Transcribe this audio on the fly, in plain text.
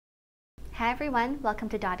Hi everyone, welcome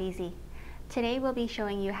to Doteasy. Today we'll be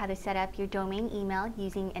showing you how to set up your domain email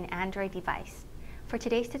using an Android device. For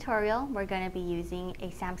today's tutorial, we're going to be using a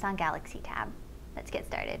Samsung Galaxy Tab. Let's get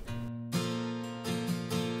started.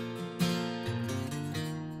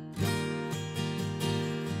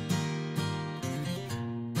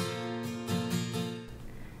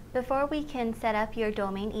 Before we can set up your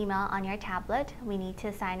domain email on your tablet, we need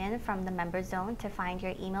to sign in from the member zone to find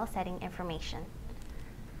your email setting information.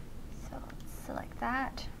 So let's select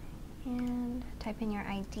that and type in your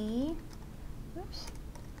ID,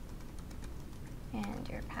 and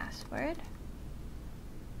your password,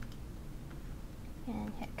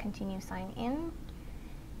 and hit continue sign in.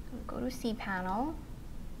 Go to cPanel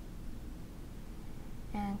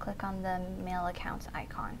and click on the mail accounts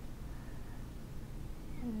icon.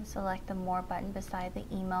 And select the More button beside the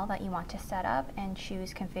email that you want to set up and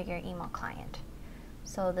choose Configure Email Client.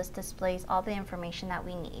 So this displays all the information that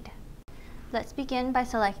we need. Let's begin by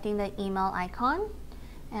selecting the email icon,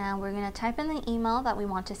 and we're going to type in the email that we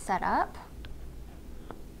want to set up.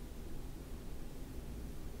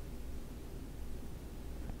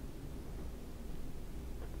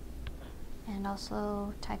 And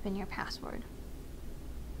also type in your password.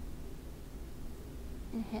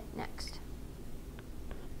 And hit next.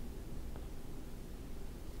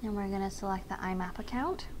 And we're going to select the IMAP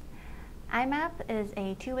account. IMAP is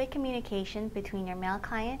a two-way communication between your mail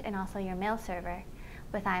client and also your mail server.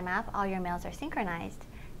 With IMAP, all your mails are synchronized.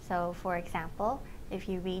 So for example, if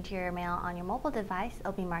you read your mail on your mobile device,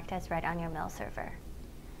 it'll be marked as read on your mail server.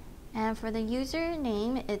 And for the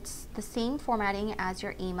username, it's the same formatting as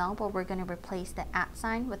your email, but we're going to replace the @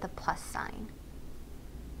 sign with a plus sign.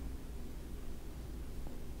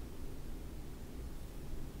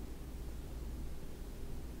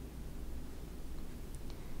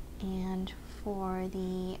 And for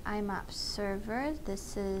the IMAP server,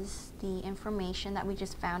 this is the information that we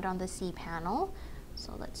just found on the cPanel.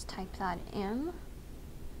 So let's type that in.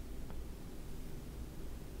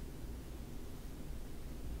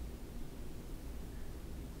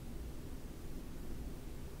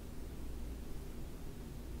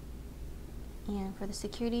 And for the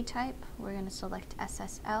security type, we're going to select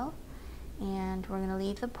SSL, and we're going to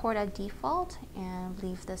leave the port at default and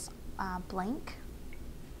leave this blank.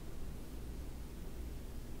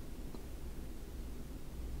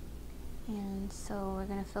 And so we're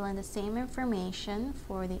going to fill in the same information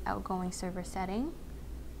for the outgoing server setting.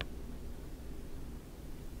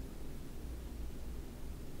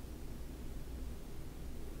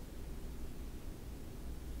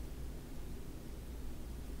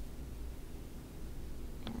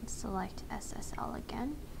 And select SSL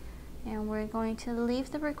again. And we're going to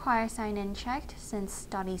leave the require sign-in checked since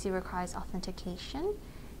Doteasy requires authentication,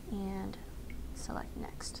 and select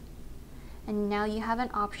next. And now you have an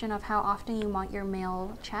option of how often you want your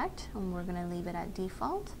mail checked, and we're going to leave it at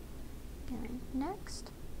default. And next.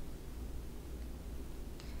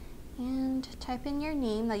 And type in your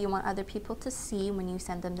name that you want other people to see when you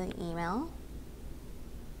send them the email.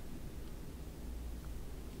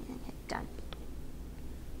 And hit done.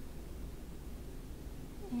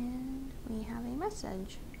 And we have a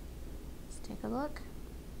message. Let's take a look.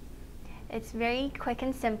 It's very quick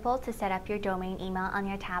and simple to set up your domain email on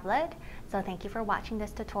your tablet. So thank you for watching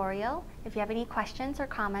this tutorial. If you have any questions or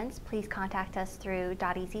comments, please contact us through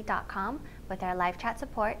doteasy.com with our live chat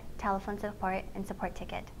support, telephone support, and support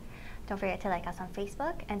ticket. Don't forget to like us on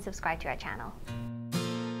Facebook and subscribe to our channel.